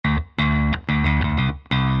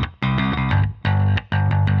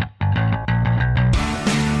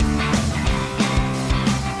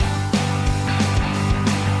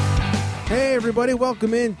everybody.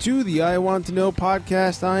 Welcome into the I Want to Know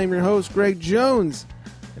podcast. I am your host, Greg Jones,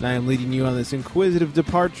 and I am leading you on this inquisitive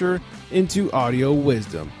departure into audio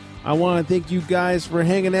wisdom. I want to thank you guys for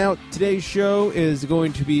hanging out. Today's show is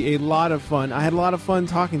going to be a lot of fun. I had a lot of fun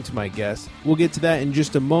talking to my guests. We'll get to that in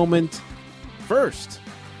just a moment. First,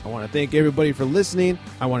 I want to thank everybody for listening.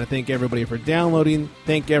 I want to thank everybody for downloading.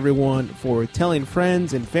 Thank everyone for telling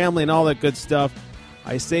friends and family and all that good stuff.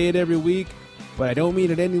 I say it every week, but I don't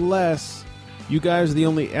mean it any less. You guys are the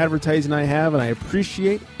only advertising I have, and I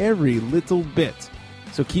appreciate every little bit.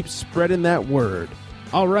 So keep spreading that word.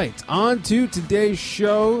 All right, on to today's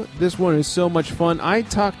show. This one is so much fun. I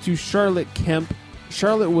talked to Charlotte Kemp.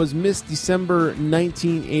 Charlotte was Miss December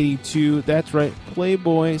 1982. That's right,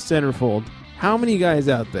 Playboy Centerfold. How many guys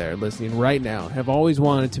out there listening right now have always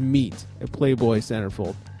wanted to meet a Playboy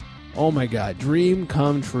Centerfold? Oh my God, dream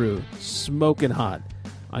come true. Smoking hot.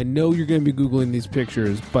 I know you're going to be Googling these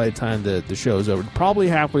pictures by the time the show is over. Probably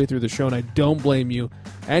halfway through the show, and I don't blame you.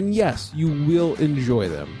 And yes, you will enjoy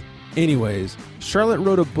them. Anyways, Charlotte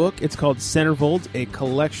wrote a book. It's called Centerfolds, a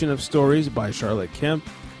collection of stories by Charlotte Kemp.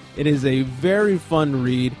 It is a very fun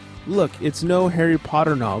read. Look, it's no Harry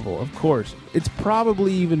Potter novel, of course. It's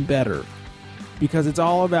probably even better because it's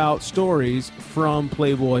all about stories from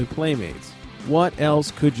Playboy Playmates. What else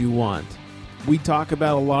could you want? We talk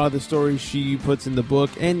about a lot of the stories she puts in the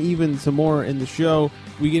book and even some more in the show.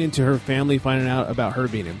 We get into her family, finding out about her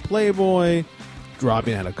being in Playboy,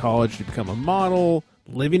 dropping out of college to become a model,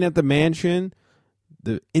 living at the mansion,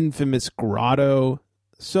 the infamous grotto,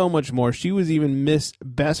 so much more. She was even Miss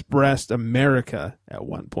Best Breast America at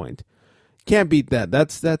one point. Can't beat that.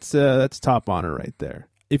 That's top honor right there.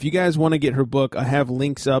 If you guys want to get her book, I have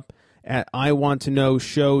links up at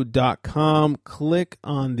iwanttoknowshow.com. Click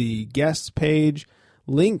on the guests page.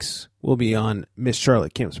 Links will be on Miss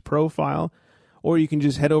Charlotte Kemp's profile. Or you can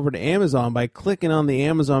just head over to Amazon by clicking on the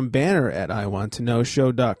Amazon banner at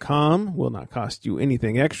iwanttoknowshow.com. Will not cost you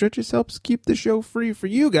anything extra. It just helps keep the show free for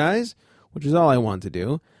you guys, which is all I want to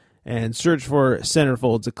do. And search for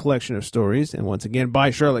Centerfolds, a collection of stories. And once again, by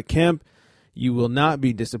Charlotte Kemp. You will not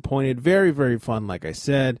be disappointed. Very, very fun, like I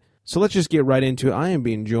said. So let's just get right into it. I am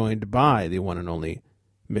being joined by the one and only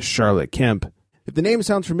Miss Charlotte Kemp. If the name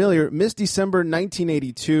sounds familiar, Miss December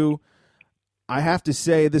 1982. I have to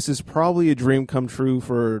say, this is probably a dream come true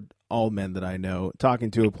for all men that I know,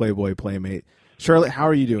 talking to a Playboy Playmate. Charlotte, how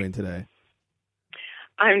are you doing today?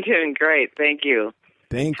 I'm doing great. Thank you.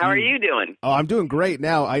 Thank you. How are you doing? Oh, I'm doing great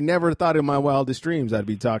now. I never thought in my wildest dreams I'd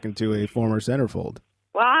be talking to a former centerfold.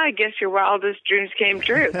 Well, I guess your wildest dreams came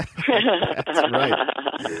true. That's right.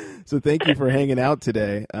 So thank you for hanging out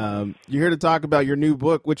today. You're here to talk about your new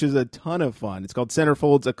book, which is a ton of fun. It's called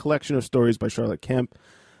Centerfolds, a collection of stories by Charlotte Kemp.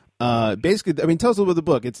 Basically, I mean, tell us a little bit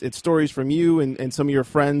about the book. It's stories from you and some of your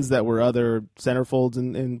friends that were other centerfolds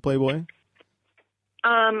in Playboy.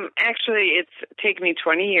 Actually, it's taken me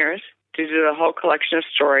 20 years to do the whole collection of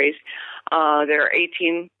stories. There are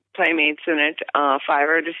 18 playmates in it. 5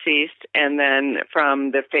 are deceased, and then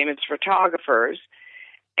from the famous photographers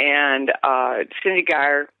and Cindy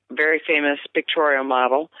Geyer, very famous pictorial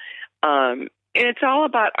model. And it's all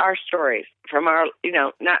about our stories from our,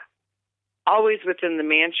 not always within the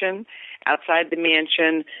mansion, outside the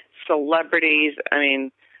mansion, celebrities. I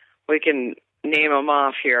mean, we can name them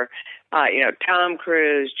off here. Tom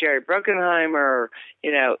Cruise, Jerry Bruckheimer,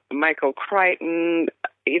 Michael Crichton,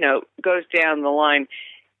 goes down the line.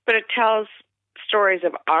 But it tells stories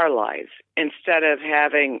of our lives instead of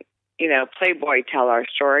having, Playboy tell our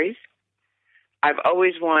stories. I've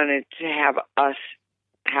always wanted to have us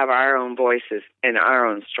have our own voices and our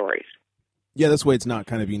own stories. Yeah, this way it's not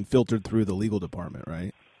kind of being filtered through the legal department,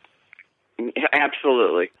 right?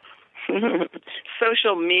 Absolutely.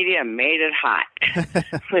 Social media made it hot.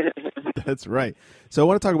 That's right. So I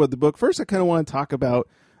want to talk about the book. First, I kind of want to talk about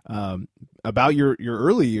your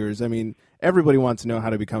early years. I mean, everybody wants to know how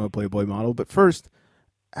to become a Playboy model. But first,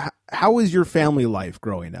 how was your family life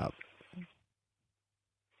growing up?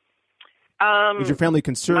 Was your family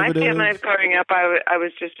conservative? My family life growing up, I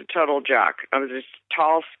was just a total jock. I was this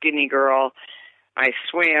tall, skinny girl. I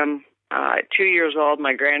swam. 2 years old,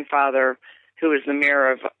 my grandfather, who was the mayor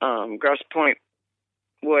of Grosse Pointe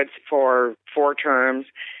Woods for 4 terms,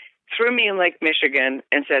 threw me in Lake Michigan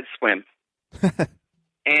and said, swim.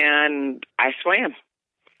 And I swam.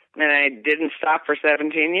 And I didn't stop for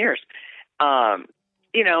 17 years. I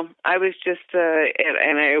was just,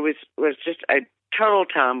 and I was just a total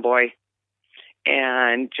tomboy.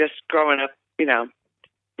 And just growing up,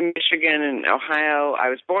 Michigan and Ohio. I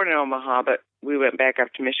was born in Omaha, but we went back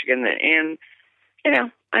up to Michigan. And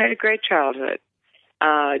I had a great childhood.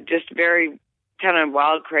 Just very kind of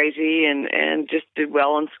wild, crazy, and just did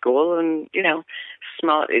well in school, and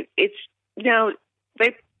small. It's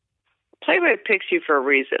they Playboy picks you for a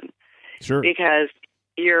reason. Sure. Because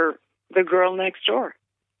you're the girl next door.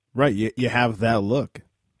 Right. You have that look.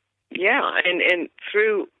 Yeah, and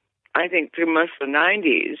through most of the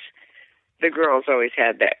 90s, the girls always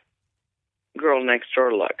had that girl next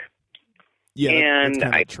door look. Yeah, and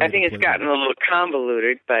I think it's gotten a little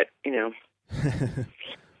convoluted, but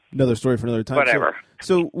another story for another time. Whatever.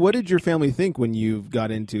 So what did your family think when you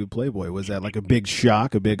got into Playboy? Was that like a big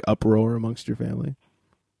shock, a big uproar amongst your family?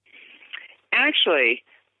 Actually,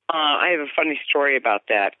 I have a funny story about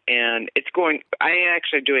that, and I'm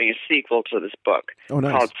actually doing a sequel to this book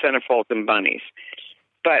called Centerfolds and Bunnies.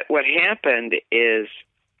 But what happened is,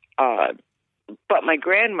 but my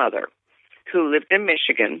grandmother, who lived in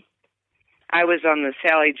Michigan, I was on the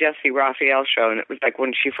Sally Jesse Raphael show, and it was like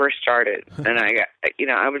when she first started, and I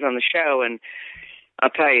was on the show, and I'll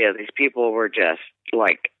tell you, these people were just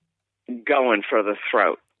like going for the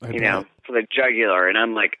throat, for the jugular, and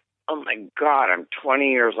I'm like, oh my God, I'm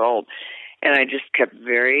 20 years old. And I just kept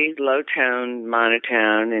very low tone,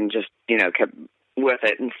 monotone, and just, kept with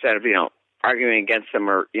it instead of, arguing against them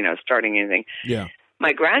or, starting anything. Yeah.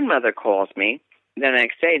 My grandmother calls me the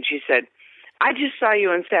next day and she said, I just saw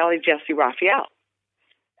you on Sally Jesse Raphael.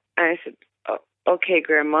 And I said, oh, okay,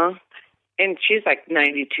 Grandma. And she's like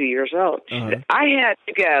 92 years old. She said, I had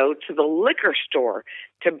to go to the liquor store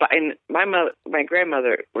to buy, and my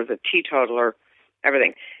grandmother was a teetotaler,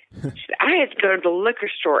 everything. She said, I had to go to the liquor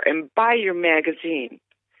store and buy your magazine.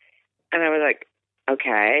 And I was like,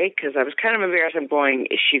 okay, because I was kind of embarrassed. I'm going,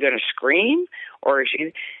 is she going to scream? Or is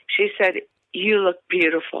she? She said, you look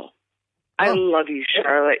beautiful. I love you,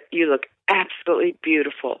 Charlotte. You look absolutely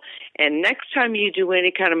beautiful. And next time you do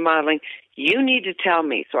any kind of modeling, you need to tell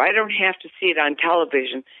me so I don't have to see it on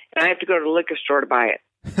television and I have to go to the liquor store to buy it.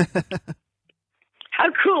 How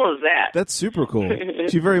cool is that? That's super cool.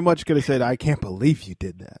 She very much could have said, I can't believe you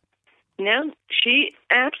did that. No, she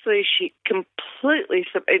completely,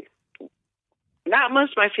 not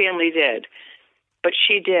most of my family did, but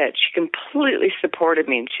she did. She completely supported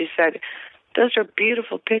me. And she said, those are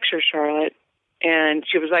beautiful pictures, Charlotte. And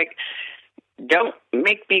she was like, don't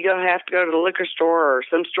make me have to go to the liquor store or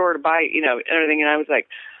some store to buy, everything. And I was like,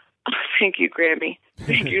 oh, thank you, Grammy.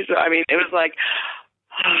 Thank you. So, it was like,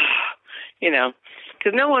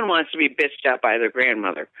 because no one wants to be bitched out by their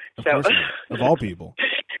grandmother. Of course not. Of all people.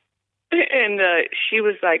 And she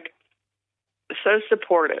was like so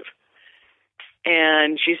supportive.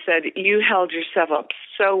 And she said, you held yourself up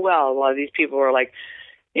so well while these people were like,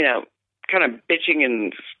 kind of bitching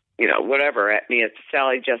and, whatever at me at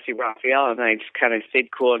Sally Jesse Raphael. And I just kind of stayed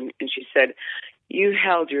cool. And she said, you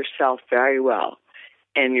held yourself very well.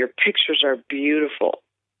 And your pictures are beautiful.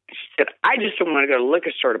 She said, I just don't want to go to the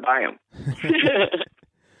liquor store to buy them.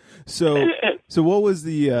 So what was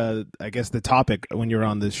the, I guess, the topic when you were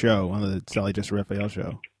on this show, on the Sally Jesse Raphael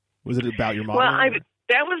show? Was it about your mom? Well,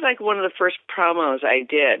 that was like one of the first promos I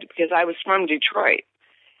did because I was from Detroit.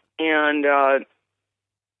 And,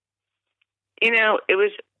 it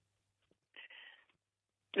was,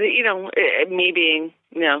 me being,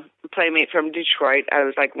 a playmate from Detroit, I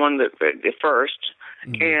was like one of the first.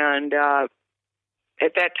 Mm-hmm. And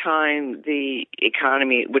at that time, the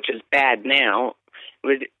economy, which is bad now,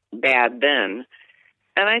 was bad then.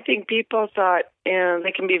 And I think people thought,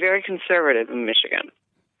 they can be very conservative in Michigan.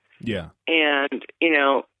 Yeah. And,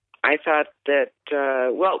 I thought that,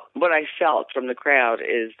 what I felt from the crowd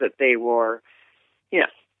is that they were,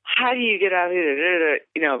 how do you get out here?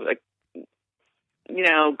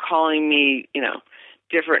 Calling me,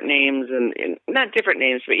 different names and not different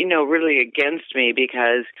names, but, really against me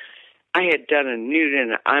because I had done a nude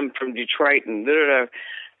and I'm from Detroit and and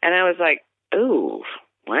I was like, ooh,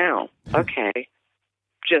 wow, okay.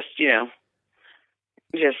 Just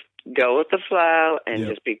go with the flow and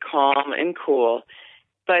just be calm and cool.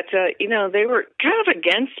 But, they were kind of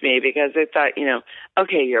against me because they thought,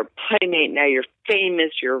 okay, you're a playmate, now you're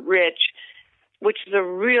famous, you're rich, which is a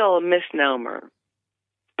real misnomer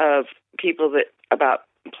of people about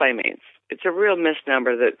playmates. It's a real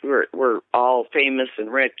misnomer that we're all famous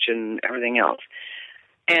and rich and everything else.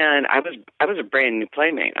 And I was a brand new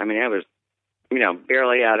playmate. I was,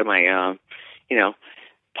 barely out of my,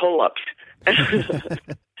 pull-ups. And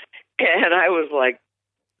I was like,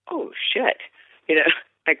 oh, shit,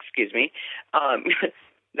 excuse me.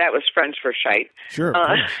 That was French for shite. Sure, of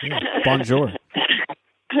course. Yeah. Bonjour.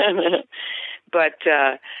 But,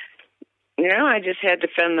 I just had to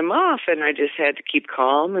fend them off, and I just had to keep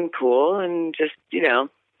calm and cool and just,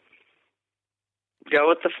 go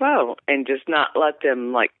with the flow and just not let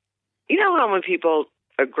them, you know how when people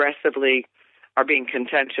aggressively are being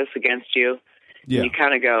contentious against you, Yeah. you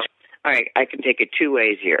kind of go, all right, I can take it two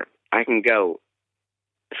ways here. I can go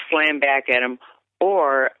slam back at them,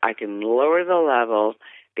 or I can lower the level,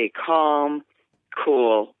 be calm,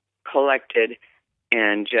 cool, collected,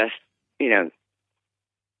 and just, you know,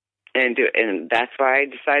 and do. And that's what I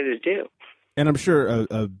decided to do. And I'm sure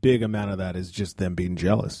a big amount of that is just them being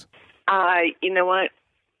jealous. You know what?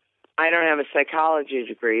 I don't have a psychology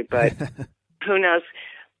degree, but who knows?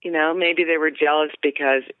 You know, maybe they were jealous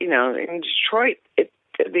because, you know, in Detroit,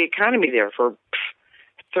 the economy there for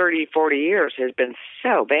 30, 40 years has been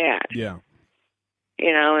so bad. Yeah.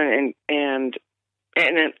 You know, and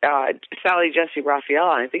Sally Jesse Raphael,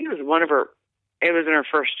 I think it was it was in her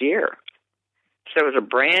first year. So it was a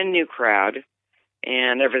brand new crowd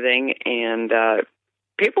and everything, and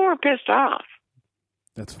people were pissed off.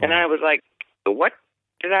 That's funny. And I was like, what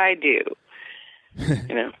did I do?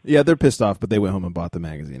 You know? Yeah, they're pissed off, but they went home and bought the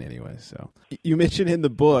magazine anyway. So you mentioned in the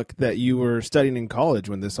book that you were studying in college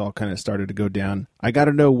when this all kind of started to go down. I got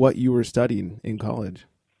to know what you were studying in college.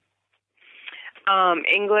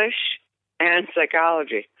 English and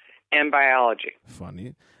psychology and biology.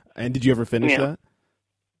 Funny. And did you ever finish that?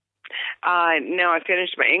 No, I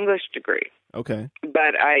finished my English degree. Okay.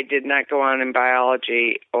 But I did not go on in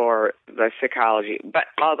biology or the psychology. But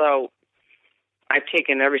although I've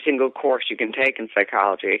taken every single course you can take in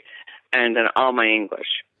psychology and then all my English.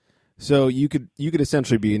 So you could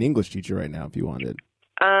essentially be an English teacher right now if you wanted.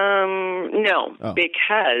 No,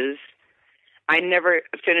 because I never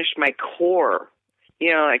finished my core.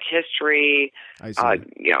 You know, like history,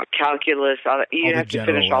 you know, calculus. All that. You have to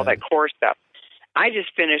finish all that core stuff. I just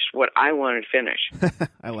finished what I wanted to finish.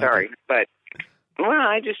 Sorry, but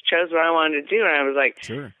I just chose what I wanted to do, and I was like,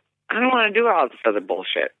 sure, I don't want to do all this other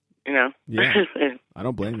bullshit. You know? Yeah, I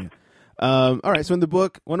don't blame you. All right, so in the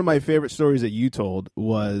book, one of my favorite stories that you told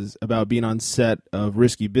was about being on set of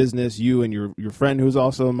Risky Business, you and your friend who was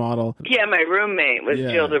also a model. Yeah, my roommate was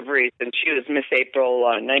Jill DeVries, and she was Miss April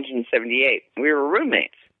 1978. We were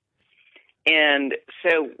roommates. And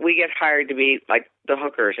so we get hired to be like the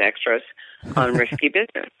hookers extras on Risky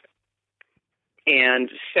Business.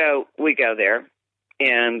 And so we go there,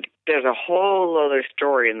 and there's a whole other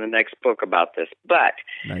story in the next book about this. But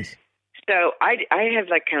nice. So I had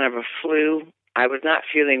like kind of a flu. I was not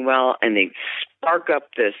feeling well, and they spark up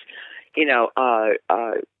this, you know,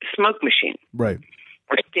 smoke machine. Right.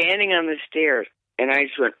 We're standing on the stairs, and I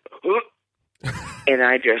just went, and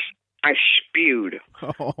I spewed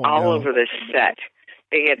all over the set.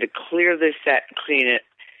 They had to clear the set, clean it,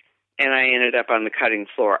 and I ended up on the cutting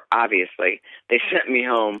floor. Obviously, they sent me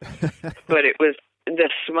home, but it was the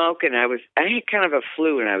smoke, and I had kind of a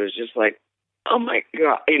flu, and I was just like, oh my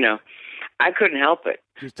God, you know. I couldn't help it.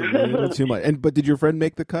 Just a little too much. But did your friend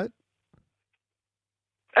make the cut?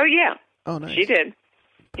 Oh, yeah. Oh, nice. She did.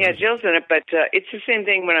 Yeah, Jill's in it, but it's the same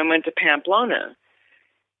thing when I went to Pamplona.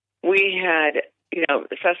 We had, you know,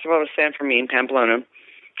 the Festival of San Fermin, Pamplona.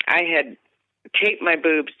 I had taped my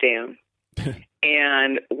boobs down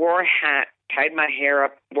and wore a hat, tied my hair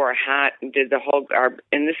up, wore a hat, and did the whole garb.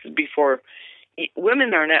 And this is before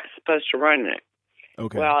women are not supposed to run in it.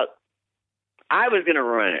 Okay. Well, I was going to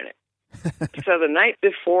run in it. So the night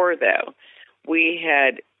before, though, we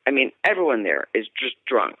had, I mean, everyone there is just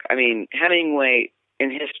drunk. I mean, Hemingway,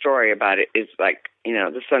 in his story about it, is like, you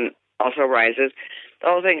know, the sun also rises. The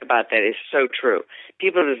whole thing about that is so true.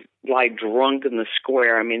 People just lie drunk in the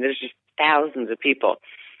square. I mean, there's just thousands of people.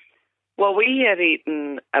 Well, we had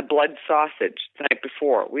eaten a blood sausage the night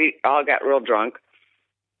before. We all got real drunk,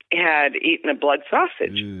 had eaten a blood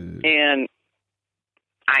sausage. And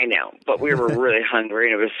I know, but we were really hungry,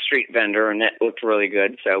 and it was a street vendor, and it looked really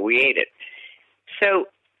good, so we ate it. So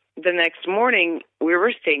the next morning, we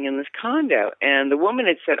were staying in this condo, and the woman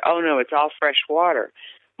had said, oh, no, it's all fresh water.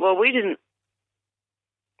 Well, we didn't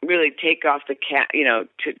really take off the cap, you know,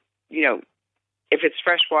 if it's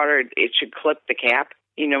fresh water, it should clip the cap,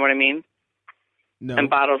 you know what I mean? No. And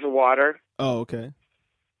bottles of water. Oh, okay.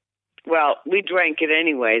 Well, we drank it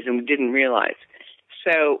anyways, and we didn't realize.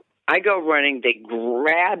 So I go running. They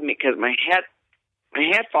grab me because my hat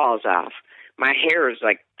falls off. My hair is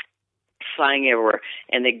like flying everywhere,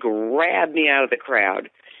 and they grab me out of the crowd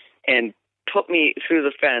and put me through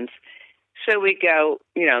the fence. So we go,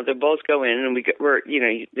 you know, the bulls go in, and we're, you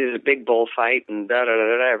know, there's a big bullfight and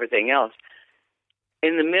everything else.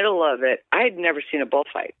 In the middle of it, I had never seen a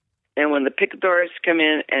bullfight, and when the picadores come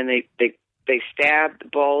in and they stab the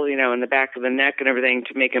bull, you know, in the back of the neck and everything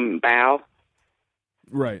to make him bow.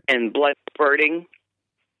 Right. And blood spurting.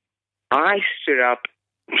 I stood up.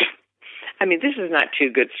 I mean, this is not two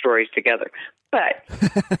good stories together, but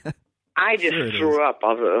I just threw up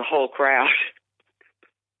over the whole crowd.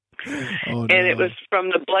 Oh, and it was from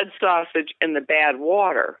the blood sausage and the bad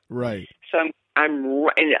water. Right. So and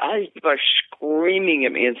I was screaming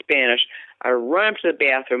at me in Spanish. I run up to the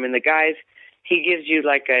bathroom, and the guys, he gives you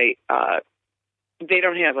like a, they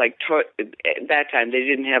don't have like, at that time, they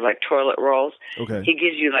didn't have like toilet rolls. Okay. He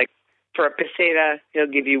gives you like, for a peseta, he'll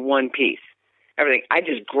give you one piece. Everything. I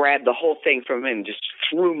just grabbed the whole thing from him and just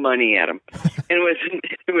threw money at him. And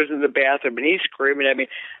it was in the bathroom, and he's screaming at me,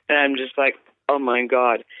 and I'm just like, oh my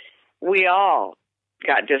God. We all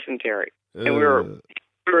got dysentery. And we were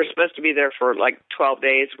supposed to be there for like 12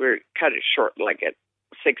 days. We cut it short like at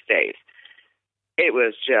 6 days. It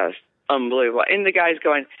was just unbelievable. And the guy's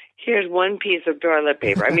going, here's one piece of toilet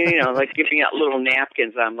paper. I mean, like giving out little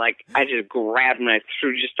napkins. I'm like, I just grabbed and I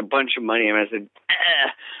threw just a bunch of money. And I said,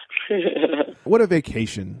 What a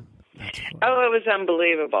vacation. Oh, it was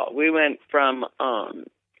unbelievable. We went from,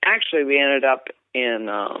 actually we ended up in,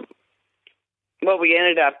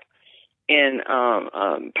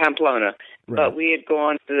 Pamplona, right. But we had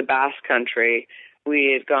gone to the Basque Country.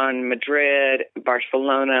 We had gone Madrid,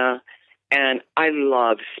 Barcelona, and I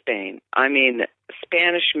love Spain. I mean,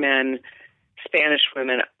 Spanish men, Spanish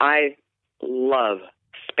women. I love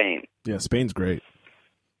Spain. Yeah, Spain's great.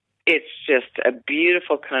 It's just a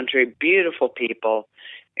beautiful country, beautiful people,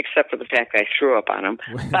 except for the fact I threw up on them.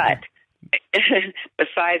 But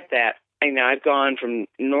besides that, I've gone from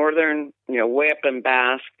northern, way up in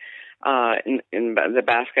Basque, in the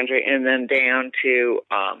Basque Country, and then down to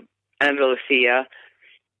Andalusia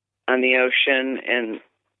on the ocean, and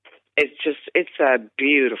it's a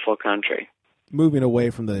beautiful country. Moving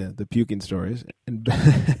away from the puking stories. And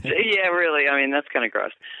yeah, really. I mean, that's kind of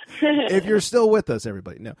gross. If you're still with us,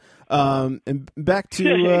 everybody, no. And back to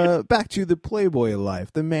the Playboy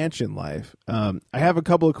life, the mansion life. I have a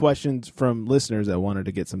couple of questions from listeners that wanted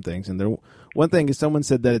to get some things. And one thing is, someone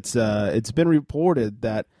said that it's been reported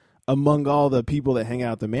that among all the people that hang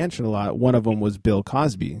out at the mansion a lot, one of them was Bill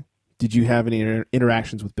Cosby. Did you have any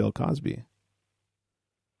interactions with Bill Cosby?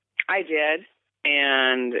 I did,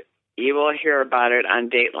 and you will hear about it on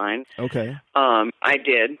Dateline. Okay. I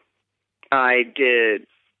did.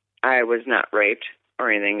 I was not raped or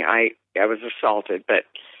anything. I was assaulted, but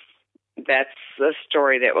that's the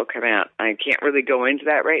story that will come out. I can't really go into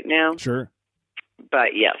that right now. Sure.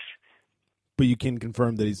 But yes. But you can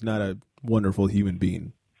confirm that he's not a wonderful human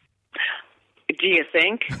being. Do you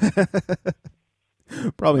think?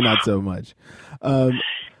 Probably not so much.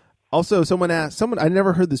 Also, someone asked, I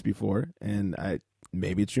never heard this before, and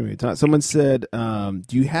maybe it's true, maybe it's not. Someone said,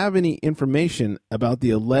 do you have any information about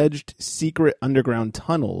the alleged secret underground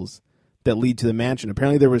tunnels that lead to the mansion?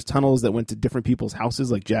 Apparently there was tunnels that went to different people's houses,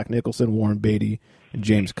 like Jack Nicholson, Warren Beatty, and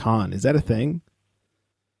James Caan. Is that a thing?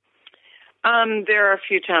 There are a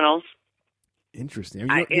few tunnels. Interesting.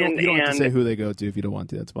 I mean, you don't have to say who they go to if you don't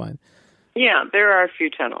want to. That's fine. Yeah, there are a few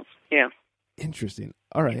tunnels. Yeah. Interesting.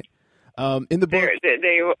 All right. In the book,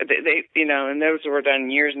 they and those were done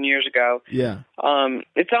years and years ago. Yeah.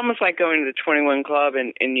 It's almost like going to the 21 Club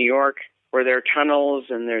in New York, where there are tunnels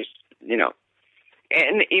and there's,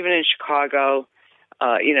 and even in Chicago,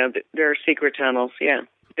 there are secret tunnels. Yeah,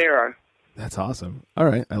 there are. That's awesome. All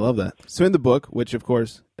right. I love that. So in the book, which of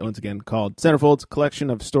course, once again, called Centerfolds, Collection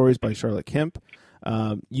of Stories by Charlotte Kemp,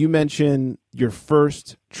 you mention your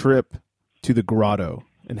first trip to the grotto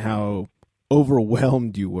and how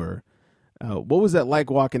overwhelmed you were. What was that like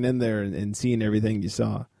walking in there and seeing everything you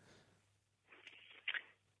saw?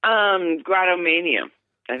 Grottomania,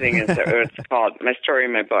 I think is what it's called. My story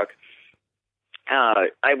in my book.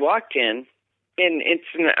 I walked in, and it's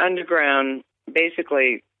an underground,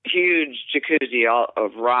 basically huge jacuzzi all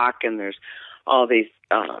of rock, and there's all these.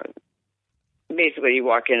 Basically, you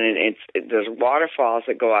walk in, and there's waterfalls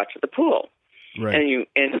that go out to the pool, right? And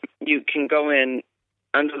you can go in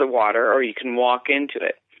under the water, or you can walk into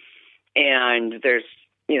it. And there's,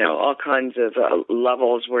 all kinds of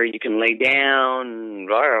levels where you can lay down,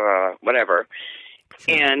 whatever.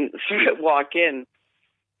 Sure. And so I walk in,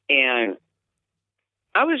 and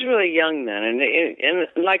I was really young then.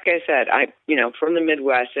 And like I said, from the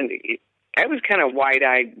Midwest, and I was kind of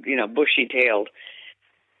wide-eyed, bushy-tailed.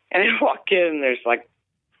 And I walk in, and there's, like,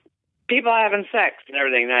 people having sex and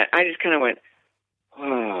everything. And I just kind of went,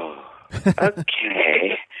 whoa,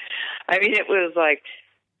 okay. I mean, it was like,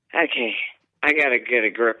 okay, I got to get a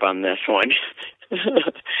grip on this one.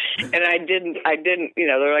 And I didn't,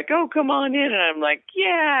 they're like, oh, come on in. And I'm like,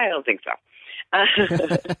 yeah, I don't think so.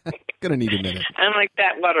 Gonna need a minute. I'm like,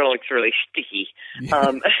 that water looks really sticky.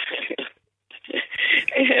 Yeah.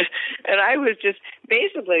 And I was just,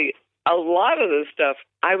 basically, a lot of the stuff,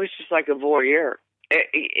 I was just like a voyeur.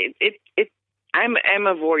 I'm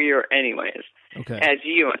a voyeur anyways. Okay. As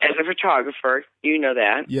a photographer, you know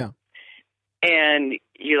that. Yeah. And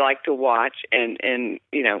you like to watch and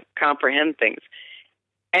comprehend things.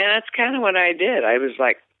 And that's kind of what I did. I was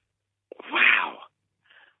like, wow.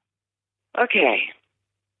 Okay.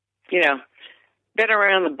 Been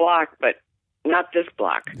around the block, but not this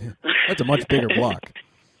block. Yeah. That's a much bigger block.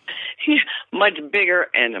 Yeah, much bigger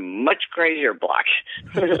and a much crazier block.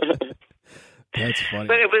 That's funny.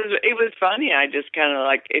 But it was funny. I just kind of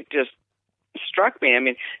it just struck me. I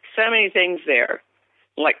mean, so many things there.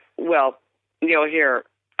 Like, well, here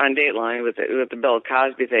on Dateline with the Bill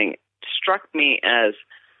Cosby thing, struck me as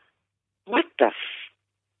what the,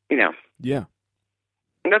 yeah,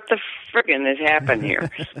 what the friggin' has happened here?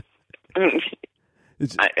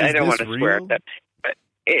 I don't want to swear at that, but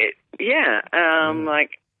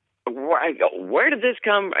like, where did this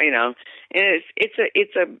come? And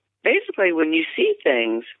it's a basically when you see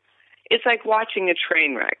things, it's like watching a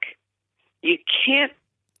train wreck.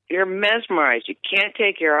 You're mesmerized. You can't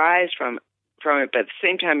take your eyes from it, but at the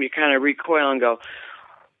same time, you kind of recoil and go,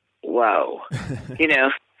 whoa.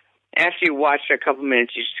 After you watch it a couple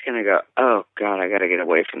minutes, you just kind of go, oh, God, I got to get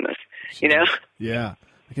away from this, Yeah,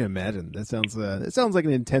 I can imagine. That sounds it sounds like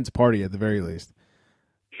an intense party at the very least.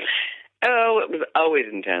 Oh, it was always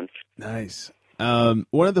intense. Nice.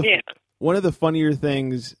 One of the funnier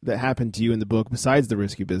things that happened to you in the book, besides the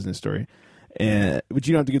risky business story, but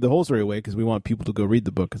you don't have to give the whole story away because we want people to go read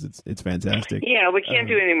the book because it's fantastic. Yeah, we can't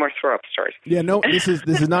do any more throw-up stories. Yeah, no, this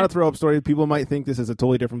is not a throw-up story. People might think this is a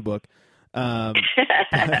totally different book. But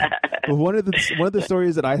one of the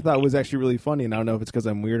stories that I thought was actually really funny, and I don't know if it's because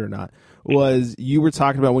I'm weird or not, was you were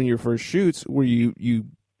talking about one of your first shoots where you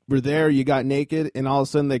were there, you got naked, and all of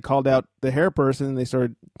a sudden they called out the hair person and they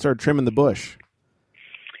started trimming the bush.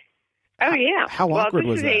 Oh yeah. How awkward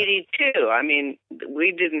was that? Well, this is '82. I mean,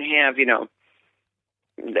 we didn't have the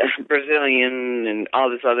Brazilian and all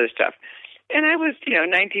this other stuff, and I was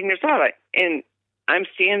 19 years old, and I'm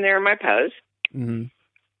standing there in my pose. Mm-hmm.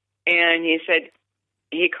 And he said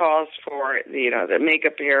he calls for the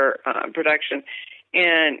makeup hair production,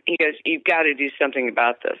 and he goes, "You've got to do something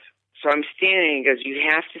about this." So I'm standing. He goes, "You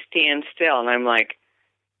have to stand still." And I'm like,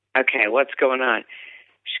 "Okay, what's going on?"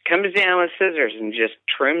 She comes down with scissors and just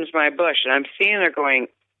trims my bush, and I'm standing there going,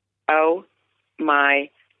 "Oh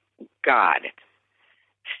my God,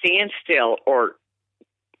 stand still, or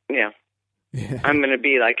I'm going to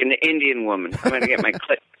be like an Indian woman. I'm going to get my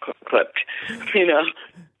clipped,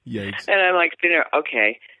 Yikes. And I'm like,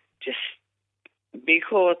 okay, just be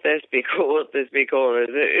cool with this, be cool with this, be cool with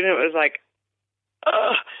this. And it was like,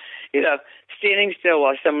 standing still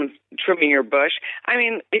while someone's trimming your bush. I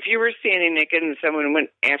mean, if you were standing naked and someone went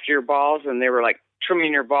after your balls and they were like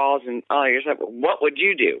trimming your balls and all your stuff, what would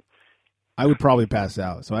you do? I would probably pass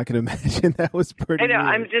out, so I can imagine that was pretty weird.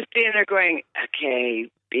 I'm just standing there going, okay,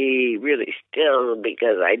 be really still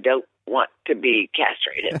because I don't want to be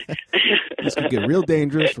castrated. This could get real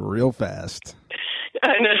dangerous real fast.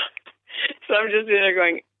 I know. So I'm just sitting there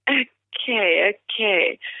going,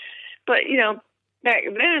 okay. But, back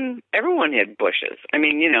then, everyone had bushes. I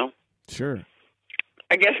mean, Sure.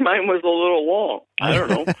 I guess mine was a little long. I don't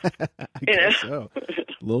know. I guess so.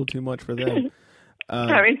 A little too much for them.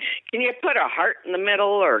 I mean, can you put a heart in the middle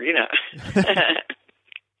or,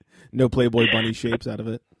 No Playboy bunny shapes out of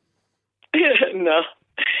it? No.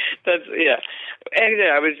 That's, yeah. And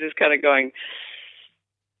I was just kind of going,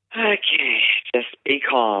 okay, just be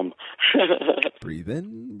calm. Breathe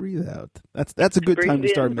in, breathe out. That's a good time to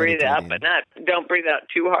start meditating. Breathe out, but don't breathe out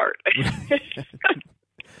too hard.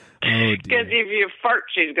 Oh, dear. Because if you fart,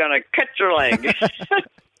 she's going to cut your leg.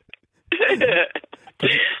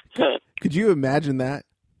 Could you imagine that?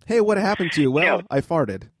 Hey, what happened to you? Well, I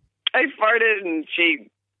farted. I farted and she,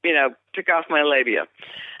 took off my labia.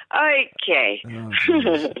 Okay. Oh,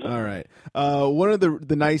 all right. One of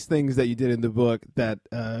the nice things that you did in the book that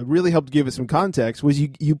really helped give us some context was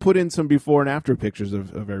you put in some before and after pictures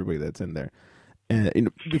of everybody that's in there.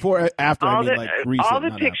 And before, after, recent. All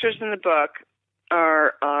the pictures in the book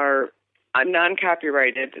are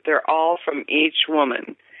non-copyrighted. They're all from each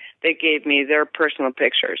woman. They gave me their personal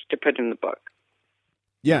pictures to put in the book.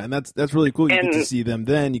 Yeah, and that's really cool. You get to see them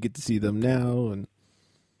then. You get to see them now, and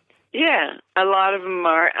yeah, a lot of them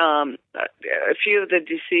are. A few of the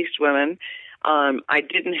deceased women, I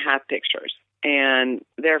didn't have pictures, and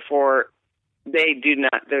therefore they do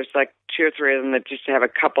not. There's like 2 or 3 of them that just have a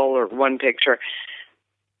couple or one picture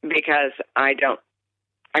because I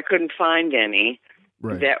couldn't find any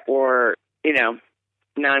that were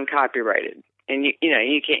non-copyrighted. And,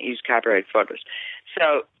 you can't use copyrighted photos.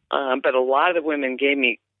 So, but a lot of the women gave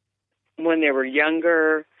me when they were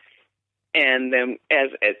younger, and then as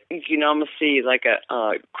you can almost see like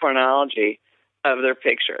a chronology of their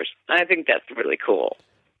pictures. I think that's really cool.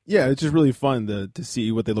 Yeah, it's just really fun to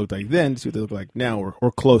see what they looked like then, see what they look like now,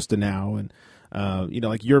 or close to now. And,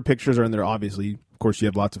 like your pictures are in there, obviously. Of course, you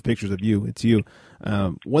have lots of pictures of you. It's you.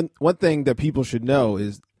 One thing that people should know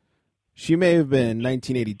is she may have been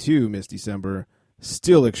 1982 Miss December,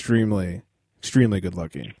 still extremely, extremely good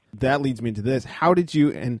looking. That leads me into this. How did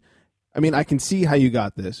you, and I mean, I can see how you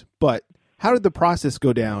got this, but how did the process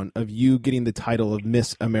go down of you getting the title of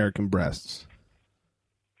Miss American Breasts?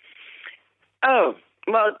 Oh,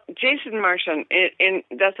 well, Jason Marchand,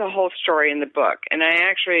 that's a whole story in the book, and I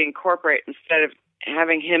actually incorporate, instead of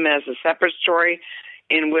having him as a separate story,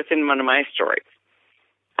 within one of my stories.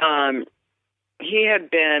 He had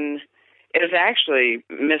been, it was actually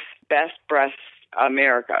Miss Best Breasts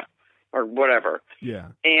America, or whatever. Yeah.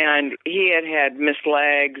 And he had Miss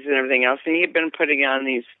Legs and everything else, and he had been putting on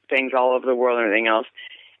these things all over the world and everything else.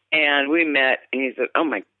 And we met, and he said, "Oh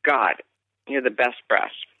my God, you're the best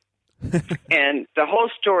breast." And the whole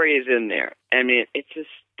story is in there. I mean, it's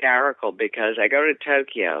hysterical because I go to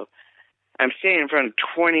Tokyo, I'm standing in front of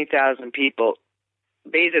 20,000 people,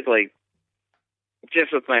 basically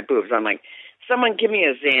just with my boobs. I'm like, someone give me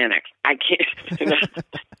a Xanax. I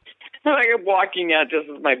can't. I'm like walking out just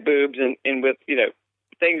with my boobs and with,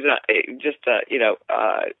 things, just,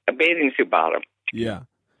 a bathing suit bottom. Yeah.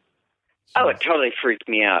 Oh, it totally freaked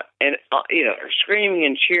me out. And, screaming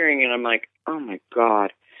and cheering, and I'm like, oh, my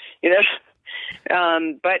God.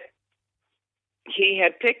 But he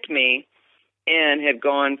had picked me and had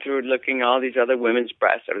gone through looking all these other women's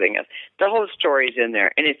breasts, everything else. The whole story's in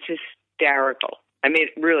there, and it's hysterical. I mean,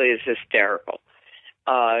 it really is hysterical.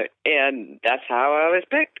 And that's how I was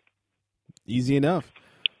picked. Easy enough.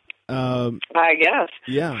 I guess.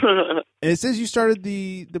 Yeah. And it says you started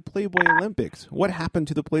the Playboy Olympics. What happened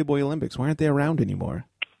to the Playboy Olympics? Why aren't they around anymore?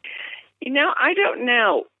 I don't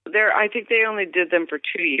know. I think they only did them for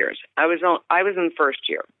 2 years. I was in the first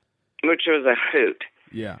year, which was a hoot.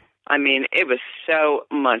 Yeah. I mean, it was so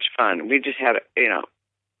much fun. We just had,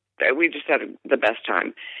 the best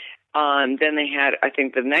time. Then they had, I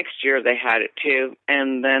think the next year they had it too,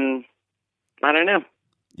 and then I don't know.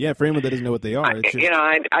 Yeah, for anyone that doesn't know what they are, it's just...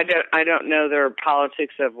 I don't know their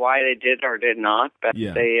politics of why they did or did not, but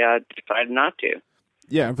they decided not to.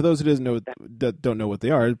 Yeah, and for those who don't know what they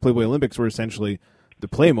are, Playboy Olympics were essentially the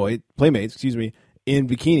playmates, in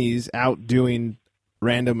bikinis out doing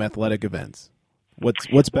random athletic events. What's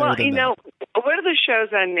better than that? What are the shows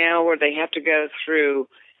on now where they have to go through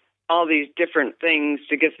all these different things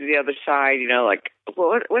to get to the other side?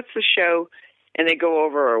 What's the show? And they go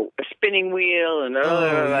over a spinning wheel and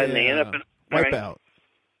they end up in Wipeout.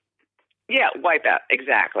 Yeah, Wipeout,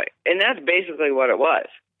 exactly. And that's basically what it was.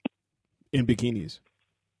 In bikinis.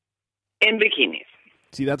 In bikinis.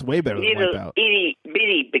 See, that's way better than Wipeout. Itty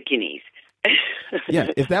bitty bikinis.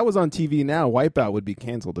 Yeah, if that was on TV now, Wipeout would be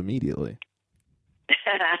canceled immediately.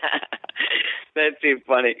 That's too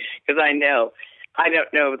funny because I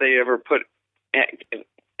don't know if they ever put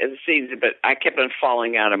the scenes, but I kept on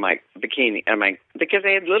falling out of my bikini. Because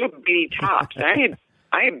they had little bitty tops.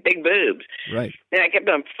 I had big boobs. Right. And I kept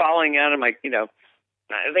on falling out of my,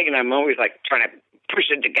 thinking I'm always like trying to push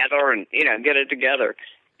it together and, get it together.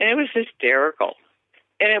 And it was hysterical.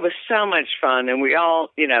 And it was so much fun. And we all,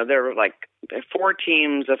 there were like 4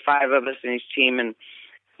 teams of 5 of us in each team. And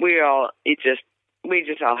we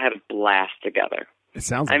just all had a blast together. It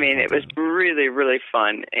sounds like it was really, really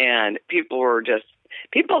fun. And people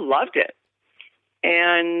loved it.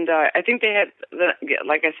 And I think they had,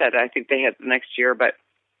 like I said, I think they had the next year. But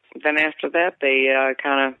then after that, they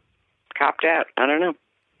kind of copped out. I don't know.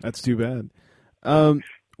 That's too bad.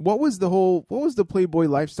 What was the Playboy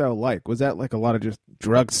lifestyle like? Was that like a lot of just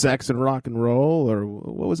drug, sex, and rock and roll, or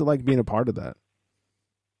what was it like being a part of that?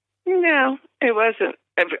 No, it wasn't.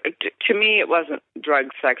 To me, it wasn't drug,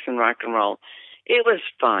 sex, and rock and roll. It was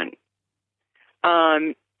fun.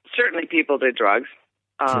 Certainly people did drugs.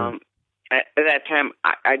 Sure. At that time,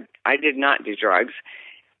 I did not do drugs.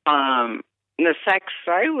 The sex,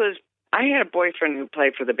 I had a boyfriend who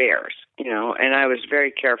played for the Bears, and I was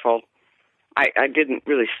very careful. I didn't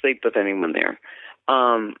really sleep with anyone there.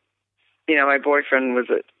 My boyfriend was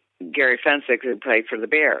Gary Fensick, who played for the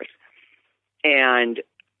Bears. And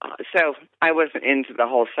so I wasn't into the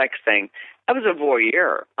whole sex thing. I was a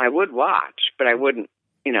voyeur. I would watch, but I wouldn't,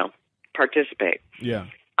 participate. Yeah.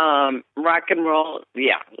 Rock and roll,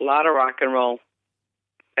 yeah, a lot of rock and roll,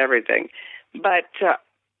 everything. But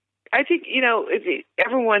I think,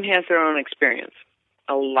 everyone has their own experience.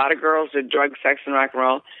 A lot of girls did drugs, sex, and rock and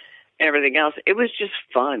roll, and everything else. It was just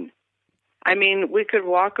fun. I mean, we could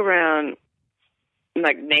walk around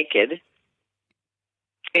like naked,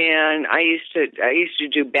 and I used to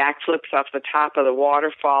do backflips off the top of the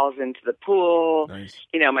waterfalls into the pool. Nice.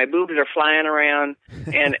 You know, my boobs are flying around,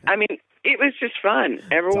 and I mean, it was just fun.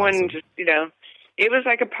 Everyone awesome. just, you know, it was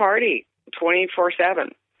like a party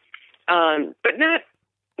 24/7. But not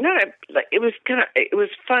like it was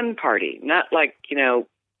fun party, not like, you know,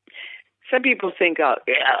 some people think, oh,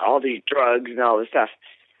 yeah, all these drugs and all this stuff.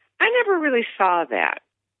 I never really saw that.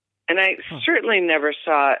 And I certainly never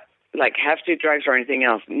saw like hefty drugs or anything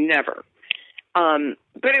else. Never.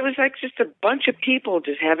 But it was like just a bunch of people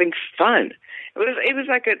just having fun. It was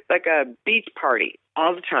like a beach party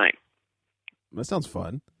all the time. That sounds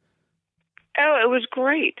fun. Oh, it was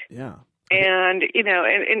great. Yeah. And, you know,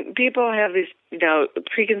 and people have these, you know,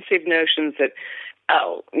 preconceived notions that,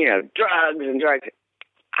 oh, you know, drugs.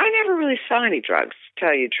 I never really saw any drugs, to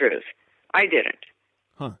tell you the truth. I didn't.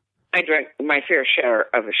 Huh. I drank my fair share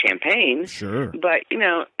of a champagne. Sure. But, you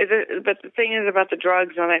know, but the thing is about the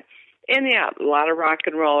drugs and all that, and yeah, a lot of rock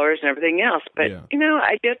and rollers and everything else. But, you know,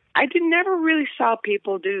 I never really saw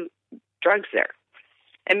people do drugs there.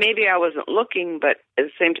 And maybe I wasn't looking, but at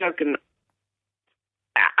the same token,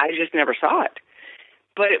 I just never saw it.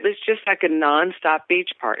 But it was just like a nonstop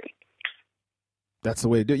beach party. That's the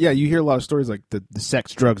way to do it. Yeah, you hear a lot of stories like the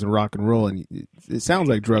sex, drugs, and rock and roll, and it sounds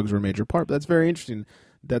like drugs were a major part, but that's very interesting.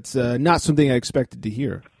 That's not something I expected to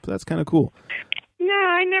hear. But that's kind of cool. No,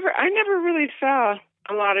 I never really saw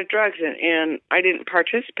a lot of drugs, and I didn't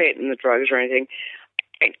participate in the drugs or anything.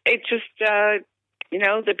 It just, you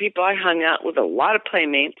know, the people I hung out with, a lot of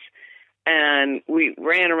playmates, and we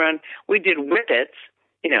ran around. We did whippets,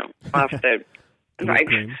 you know, off the like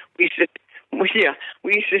we used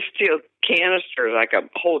to steal canisters, like a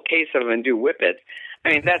whole case of them, and do whippets. I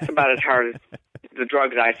mean, that's about as hard as the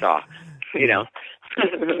drugs I saw, you know.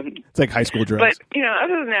 It's like high school drugs. But, you know,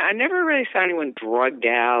 other than that, I never really saw anyone drugged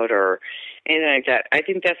out or anything like that. I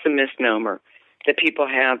think that's a misnomer that people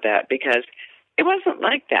have that, because it wasn't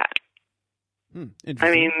like that.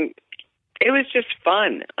 I mean, it was just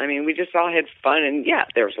fun. I mean, we just all had fun, and yeah,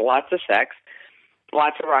 there was lots of sex,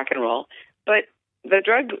 lots of rock and roll, but the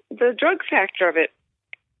drug factor of it,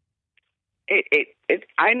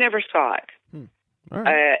 I never saw it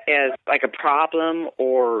as like a problem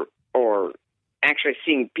or actually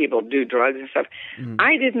seeing people do drugs and stuff.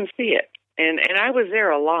 I didn't see it, and I was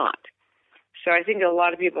there a lot. So I think a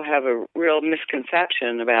lot of people have a real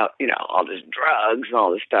misconception about, you know, all this drugs and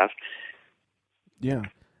all this stuff. Yeah.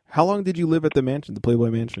 How long did you live at the mansion, the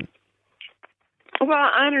Playboy Mansion? Well,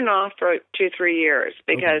 on and off for 2-3 years,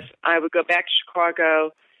 because I would go back to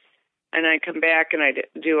Chicago, and I'd come back and I'd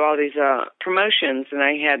do all these promotions, and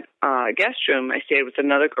I had a guest room. I stayed with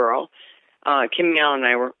another girl, Kim Yell and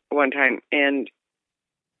I were one time, and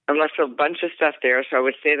I left a bunch of stuff there, so I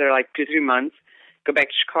would stay there like 2-3 months, go back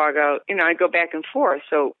to Chicago. You know, I'd go back and forth,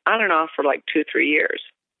 so on and off for like 2-3 years.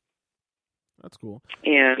 That's cool.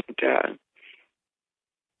 And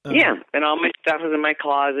yeah, and all my stuff was in my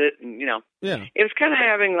closet, and, you know. Yeah. It was kind of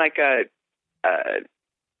having like a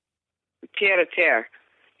pied-à-terre,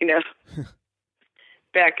 you know,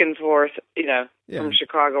 back and forth, you know, from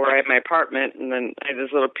Chicago where I had my apartment, and then I had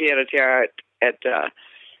this little pied-à-terre at the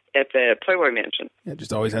Playboy Mansion. Yeah,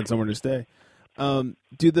 just always had somewhere to stay.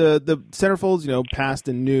 Do the centerfolds, you know, past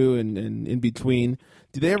and new and in between,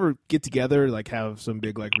 do they ever get together, like have some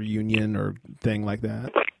big like reunion or thing like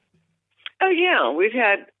that? Oh, yeah. We've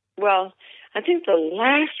had, well, I think the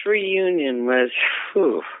last reunion was,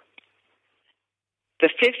 the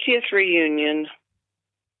 50th reunion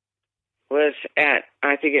was at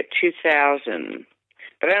 2000.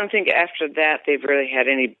 But I don't think after that they've really had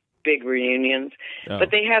any big reunions. Oh. But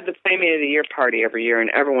they have the Playmate of the Year party every year, and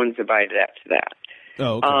everyone's invited up to that.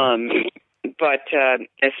 Oh, okay. But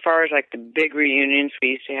as far as like the big reunions we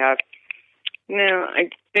used to have, no,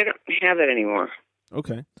 they don't have that anymore.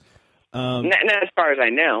 Okay. Not as far as I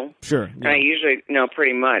know. Sure. Yeah. And I usually know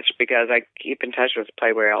pretty much because I keep in touch with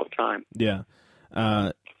Playboy all the time. Yeah.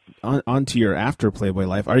 On to your after Playboy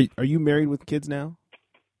life. Are you married with kids now?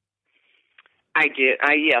 I did.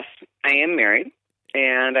 Yes, I am married,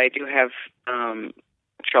 and I do have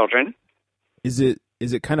children. Is it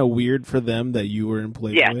kind of weird for them that you were in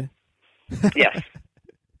Playboy? Yes.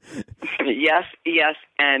 Yes,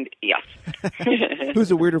 and yes.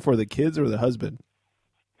 Who's it weirder for, the kids or the husband?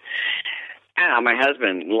 My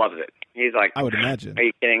husband loves it. He's like, I would imagine. Are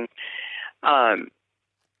you kidding? For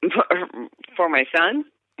my son,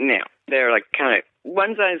 no. They're like kind of,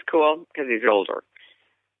 one son's cool because he's older.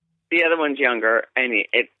 The other one's younger, and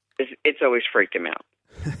it's always freaked him out.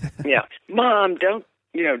 Yeah, Mom, don't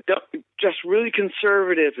dress really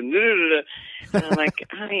conservative and and I'm like,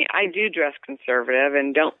 honey, I do dress conservative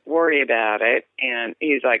and don't worry about it. And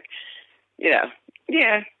he's like, yeah,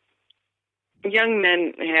 young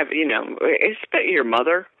men have, especially your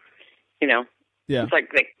mother, Yeah.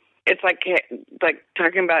 It's like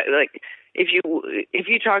talking about, like, if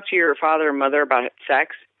you talk to your father or mother about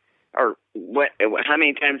sex or how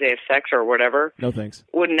many times they have sex or whatever. No thanks.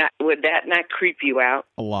 Would that not creep you out?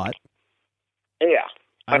 A lot. Yeah.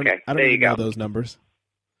 I don't there you even know go. those numbers.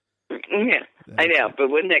 Yeah, I know, but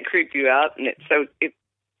wouldn't that creep you out? And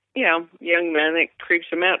young men, it creeps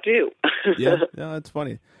them out too. Yeah, that's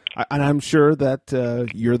funny. And I'm sure that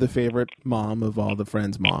you're the favorite mom of all the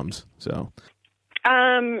friends' moms. So,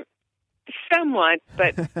 somewhat,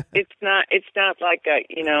 but it's not like I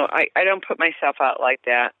don't put myself out like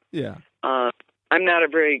that. Yeah. I'm not a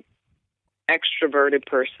very extroverted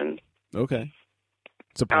person. Okay.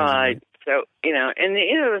 Surprisingly. So, and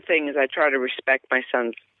the other thing is I try to respect my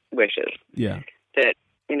son's wishes. Yeah. That,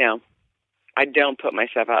 I don't put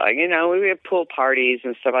myself out. Like, we have pool parties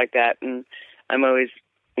and stuff like that, and I'm always,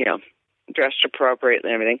 dressed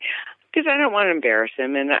appropriately and everything, because I don't want to embarrass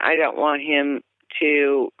him, and I don't want him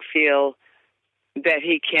to feel that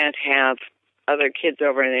he can't have other kids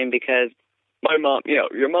over and anything because my mom,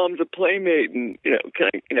 your mom's a playmate, and,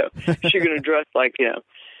 she's going to dress like,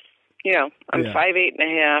 I'm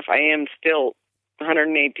 5'8.5". I am still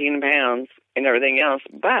 118 pounds and everything else,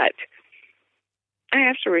 but I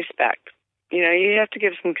have to respect. You have to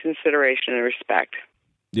give some consideration and respect.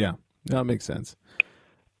 Yeah, that makes sense.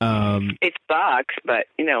 It sucks, but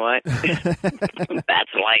you know what? That's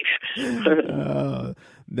life.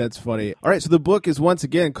 That's funny. All right, so the book is once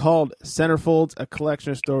again called Centerfolds, a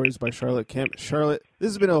collection of stories by Charlotte Kemp. Charlotte, this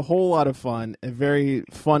has been a whole lot of fun, a very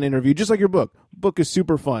fun interview, just like your book. Book is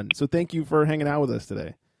super fun, so thank you for hanging out with us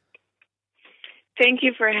today. Thank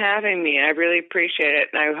you for having me. I really appreciate it,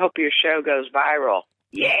 and I hope your show goes viral.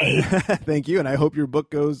 Yay! Thank you, and I hope your book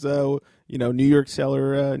goes, New York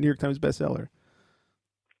Times bestseller.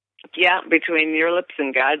 Yeah, between your lips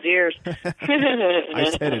and God's ears.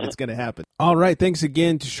 I said it. It's going to happen. All right. Thanks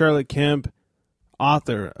again to Charlotte Kemp,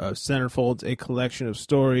 author of Centerfolds, a collection of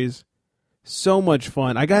stories. So much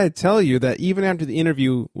fun. I got to tell you that even after the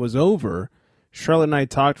interview was over, Charlotte and I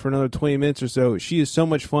talked for another 20 minutes or so. She is so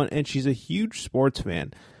much fun, and she's a huge sports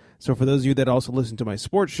fan. So for those of you that also listen to my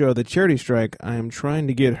sports show, The Charity Strike, I am trying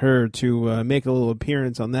to get her to make a little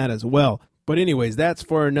appearance on that as well. But anyways, that's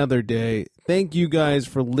for another day. Thank you guys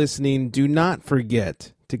for listening. Do not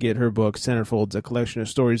forget to get her book, Centerfolds, a collection of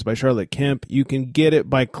stories by Charlotte Kemp. You can get it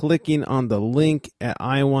by clicking on the link at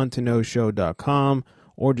iwanttoknowshow.com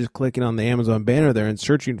or just clicking on the Amazon banner there and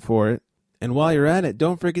searching for it. And while you're at it,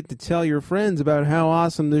 don't forget to tell your friends about how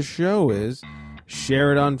awesome this show is.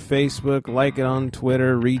 Share it on Facebook, like it on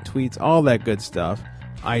Twitter, retweets, all that good stuff.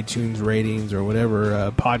 iTunes ratings or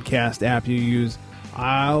whatever podcast app you use.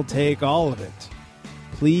 I'll take all of it.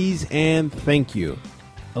 Please and thank you.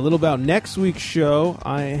 A little about next week's show.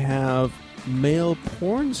 I have male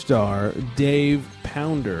porn star Dave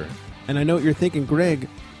Pounder. And I know what you're thinking, Greg,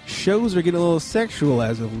 shows are getting a little sexual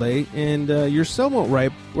as of late, and you're somewhat right.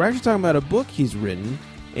 We're actually talking about a book he's written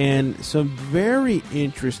and some very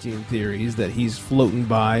interesting theories that he's floating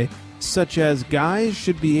by, such as guys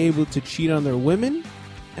should be able to cheat on their women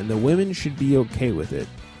and the women should be okay with it.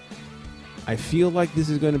 I feel like this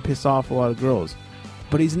is going to piss off a lot of girls.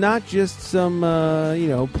 But he's not just some,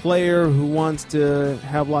 player who wants to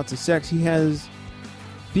have lots of sex. He has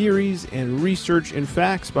theories and research and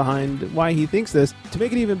facts behind why he thinks this. To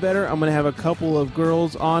make it even better, I'm going to have a couple of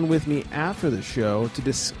girls on with me after the show to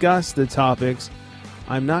discuss the topics.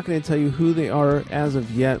 I'm not going to tell you who they are as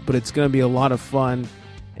of yet, but it's going to be a lot of fun.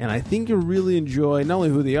 And I think you'll really enjoy not only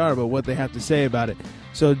who they are, but what they have to say about it.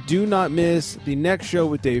 So do not miss the next show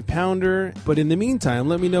with Dave Pounder. But in the meantime,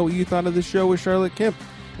 let me know what you thought of the show with Charlotte Kemp.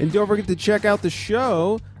 And don't forget to check out the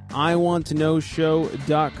show,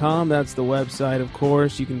 iwanttoknowshow.com. That's the website, of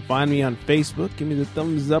course. You can find me on Facebook. Give me the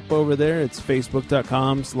thumbs up over there. It's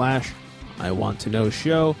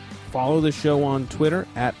facebook.com/iwanttoknowshow. Follow the show on Twitter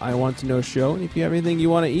at iwanttoknowshow. And if you have anything you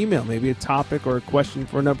want to email, maybe a topic or a question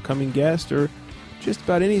for an upcoming guest or just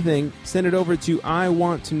about anything, send it over to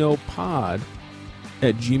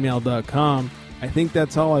iwanttoknowpod@gmail.com. I think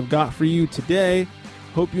that's all I've got for you today.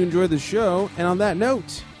 Hope you enjoy the show. And on that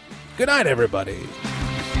note, good night, everybody.